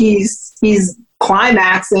he's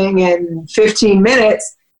climaxing in 15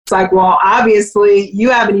 minutes. It's like, well, obviously you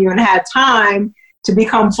haven't even had time to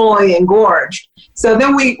become fully engorged. So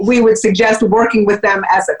then we would suggest working with them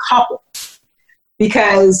as a couple,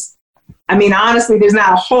 because honestly, there's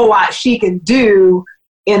not a whole lot she can do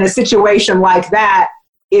in a situation like that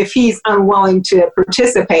if he's unwilling to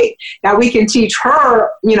participate. Now, we can teach her,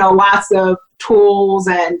 lots of tools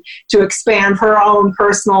and to expand her own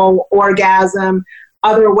personal orgasm,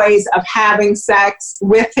 other ways of having sex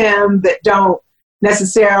with him that don't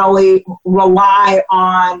necessarily rely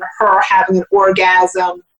on her having an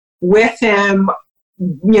orgasm with him,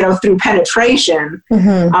 through penetration.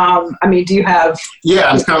 Mm-hmm. Do you have...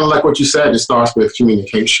 Yeah, it's kind of like what you said. It starts with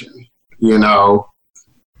communication.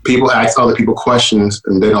 People ask other people questions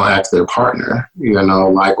and they don't ask their partner,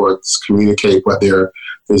 or communicate what they're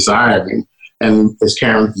desiring. And as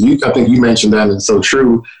Karen, I think you mentioned that, and it's so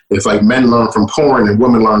true. It's like men learn from porn and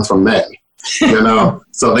women learn from men,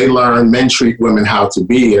 So men treat women how to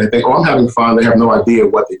be, and they think, I'm having fun. They have no idea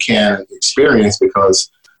what they can experience, because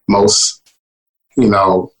most,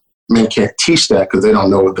 men can't teach that because they don't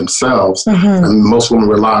know it themselves. Mm-hmm. And most women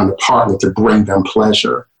rely on the partner to bring them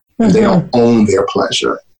pleasure. Mm-hmm. And they don't own their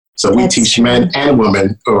pleasure. So we teach men and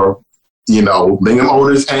women, or, lingam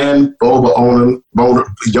owners and vulva owners,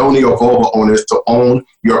 yoni or vulva owners, to own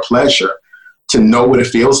your pleasure, to know what it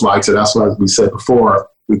feels like. So that's why we said before,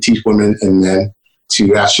 we teach women and men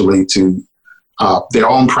to actually their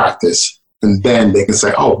own practice. And then they can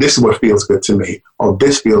say, oh, this is what feels good to me. Oh,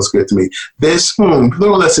 this feels good to me. This, a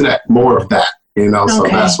little less of that, more of that, So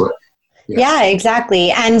that's what. Yeah,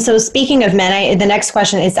 exactly. And so speaking of men, the next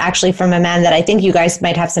question is actually from a man that I think you guys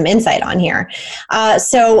might have some insight on here.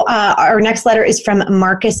 So our next letter is from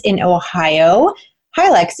Marcus in Ohio. Hi,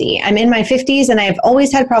 Lexi. I'm in my 50s and I've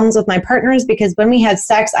always had problems with my partners because when we have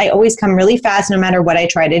sex, I always come really fast no matter what I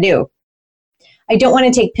try to do. I don't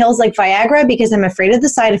want to take pills like Viagra because I'm afraid of the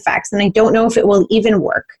side effects and I don't know if it will even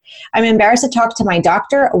work. I'm embarrassed to talk to my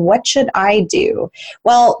doctor. What should I do?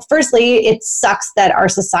 Well, firstly, it sucks that our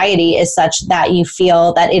society is such that you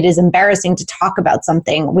feel that it is embarrassing to talk about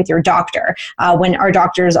something with your doctor when our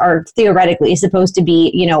doctors are theoretically supposed to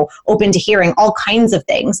be, open to hearing all kinds of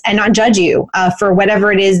things and not judge you for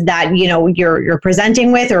whatever it is that, you're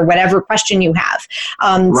presenting with or whatever question you have.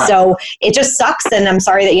 Right. So it just sucks. And I'm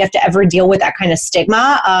sorry that you have to ever deal with that kind of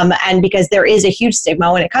stigma. And because there is a huge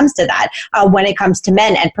stigma when it comes to that, when it comes to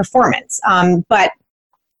men and performance, but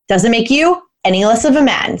doesn't make you any less of a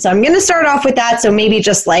man. So I'm going to start off with that. So maybe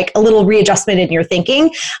just like a little readjustment in your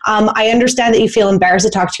thinking. I understand that you feel embarrassed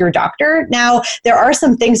to talk to your doctor. Now, there are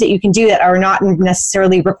some things that you can do that are not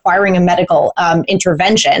necessarily requiring a medical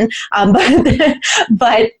intervention.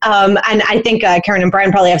 But and I think Karen and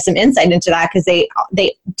Brian probably have some insight into that because they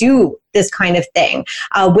do this kind of thing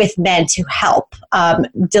with men to help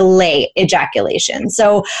delay ejaculation.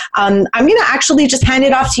 So I'm going to actually just hand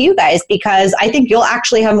it off to you guys because I think you'll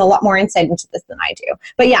actually have a lot more insight into this than I do.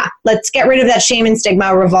 But yeah, let's get rid of that shame and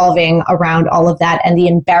stigma revolving around all of that and the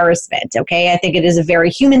embarrassment, okay? I think it is a very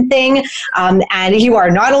human thing, and you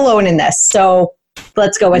are not alone in this. So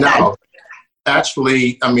let's go with that.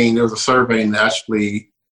 Actually, there was a survey and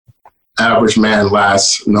actually average man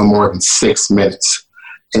lasts no more than 6 minutes.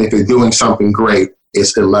 And if they're doing something great,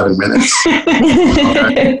 it's 11 minutes.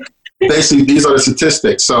 Okay? Basically, these are the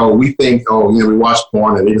statistics. So we think, we watch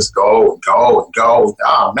porn and they just go and go and go.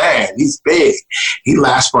 Oh, man, he's big. He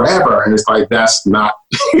lasts forever. And it's like, that's not,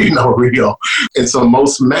 real. And so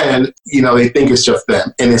most men, they think it's just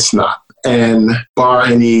them, and it's not. And bar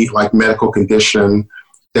any medical condition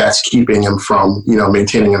that's keeping him from,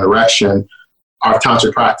 maintaining an erection, our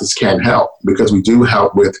tantric practice can help because we do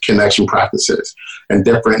help with connection practices and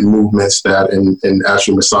different movements that in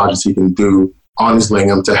actual massages he can do on his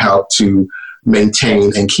lingam to help to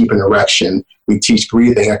maintain and keep an erection. We teach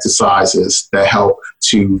breathing exercises that help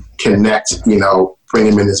to connect, bring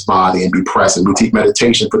him in his body and be present. We teach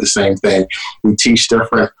meditation for the same thing. We teach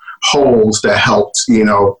different holds that help,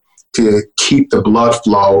 to keep the blood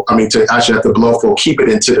flow. To actually have the blood flow, keep it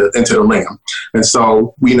into the lingam. And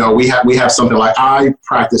so, we have something like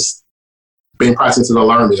been practicing to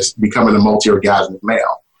learn this, becoming a multi-orgasmic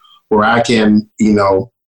male, where I can,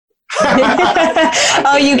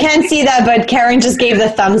 Oh, you can't see that, but Karen just gave the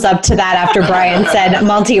thumbs up to that after Brian said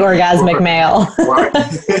multi-orgasmic male.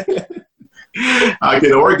 I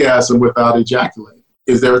can orgasm without ejaculating.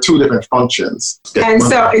 There are two different functions. And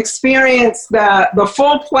so experience the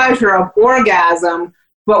full pleasure of orgasm,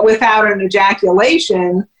 but without an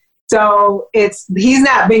ejaculation. So he's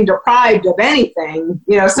not being deprived of anything.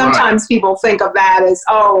 Sometimes people think of that as,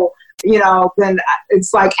 then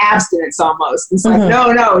it's like abstinence almost. It's like,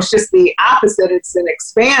 no, it's just the opposite. It's an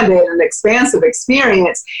expanded and expansive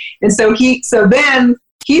experience. And so then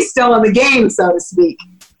he's still in the game, so to speak,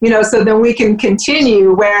 so then we can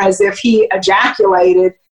continue. Whereas if he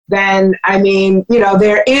ejaculated, then,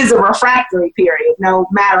 there is a refractory period, no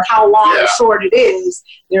matter how long or short it is,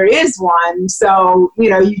 there is one. So,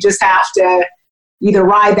 you just have to either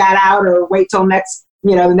ride that out or wait till the next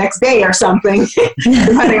day or something,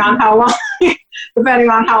 depending on how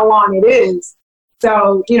long it is.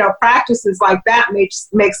 So, practices like that make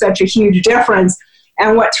such a huge difference.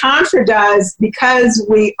 And what Tantra does, because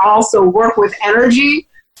we also work with energy,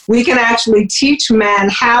 we can actually teach men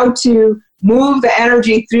how to move the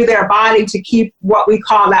energy through their body to keep what we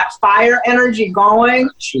call that fire energy going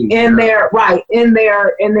in their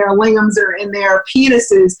lingams or in their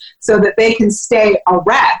penises, so that they can stay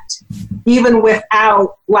erect even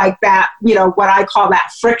without like that, what I call that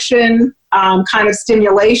friction kind of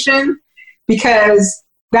stimulation, because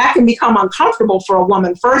that can become uncomfortable for a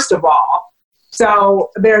woman, first of all.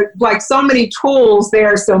 So there are like so many tools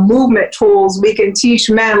there, some movement tools we can teach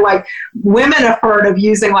men. Like women have heard of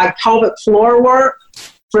using like pelvic floor work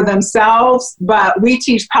for themselves, but we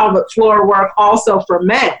teach pelvic floor work also for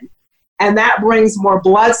men. And that brings more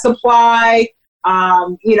blood supply,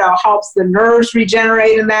 helps the nerves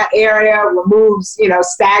regenerate in that area, removes,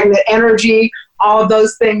 stagnant energy, all of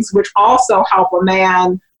those things, which also help a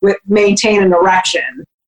man maintain an erection.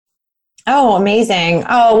 Oh, amazing.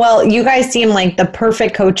 Oh, well, you guys seem like the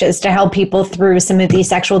perfect coaches to help people through some of these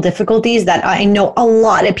sexual difficulties that I know a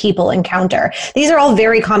lot of people encounter. These are all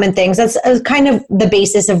very common things. That's kind of the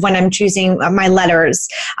basis of when I'm choosing my letters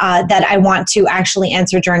that I want to actually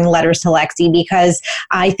answer during Letters to Lexi, because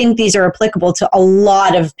I think these are applicable to a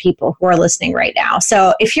lot of people who are listening right now.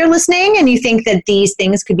 So if you're listening and you think that these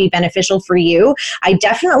things could be beneficial for you, I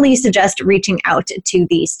definitely suggest reaching out to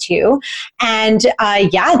these two. And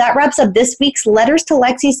that wraps up this week's Letters to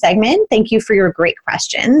Lexi segment. Thank you for your great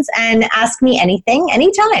questions, and ask me anything,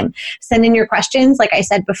 anytime. Send in your questions, like I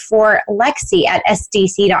said before,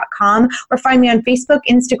 lexi@sdc.com, or find me on Facebook,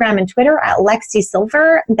 Instagram, and Twitter at Lexi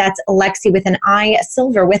Sylver. That's Lexi with an I,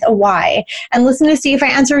 Sylver with a Y. And listen to see if I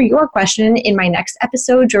answer your question in my next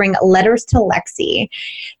episode during Letters to Lexi.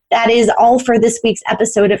 That is all for this week's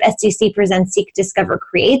episode of SDC Presents Seek, Discover,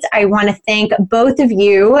 Create. I want to thank both of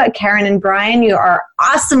you, Karen and Brion. You are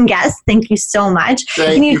awesome guests. Thank you so much.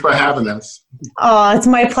 Thank you for having us. Oh, it's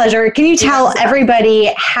my pleasure. Can you tell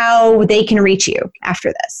everybody how they can reach you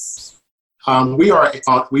after this? We are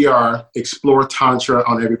Explore Tantra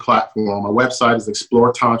on every platform. Our website is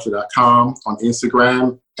exploretantra.com, on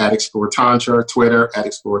Instagram at Explore Tantra, Twitter at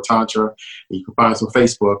Explore Tantra, and you can find us on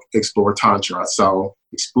Facebook, Explore Tantra. So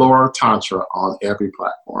Explore Tantra on every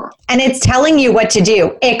platform. And it's telling you what to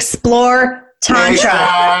do. Explore Tantra.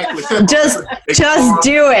 Exactly. Just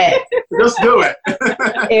do it. Just do it.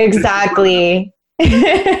 Exactly.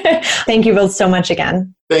 Thank you both so much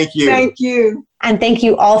again. Thank you. Thank you. And thank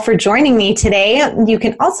you all for joining me today. You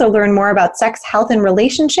can also learn more about sex, health, and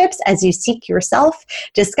relationships as you seek yourself.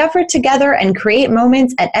 Discover together and create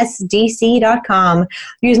moments at sdc.com.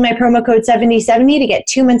 Use my promo code 7070 to get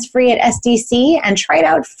 2 months free at SDC and try it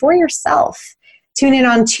out for yourself. Tune in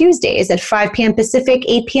on Tuesdays at 5 p.m. Pacific,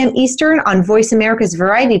 8 p.m. Eastern on Voice America's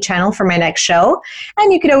Variety channel for my next show.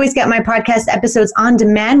 And you can always get my podcast episodes on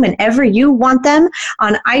demand whenever you want them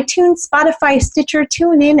on iTunes, Spotify, Stitcher,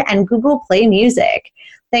 TuneIn, and Google Play Music.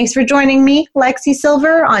 Thanks for joining me, Lexi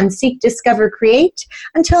Sylver, on Seek, Discover, Create.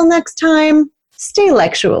 Until next time, stay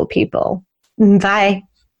lexual, people. Bye.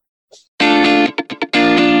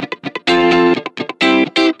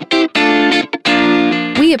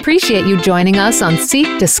 We appreciate you joining us on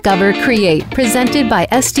Seek, Discover, Create, presented by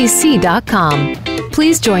SDC.com.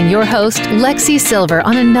 Please join your host, Lexi Sylver,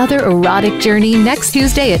 on another erotic journey next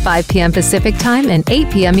Tuesday at 5 p.m. Pacific Time and 8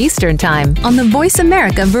 p.m. Eastern Time on the Voice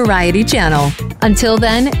America Variety Channel. Until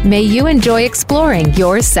then, may you enjoy exploring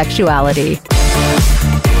your sexuality.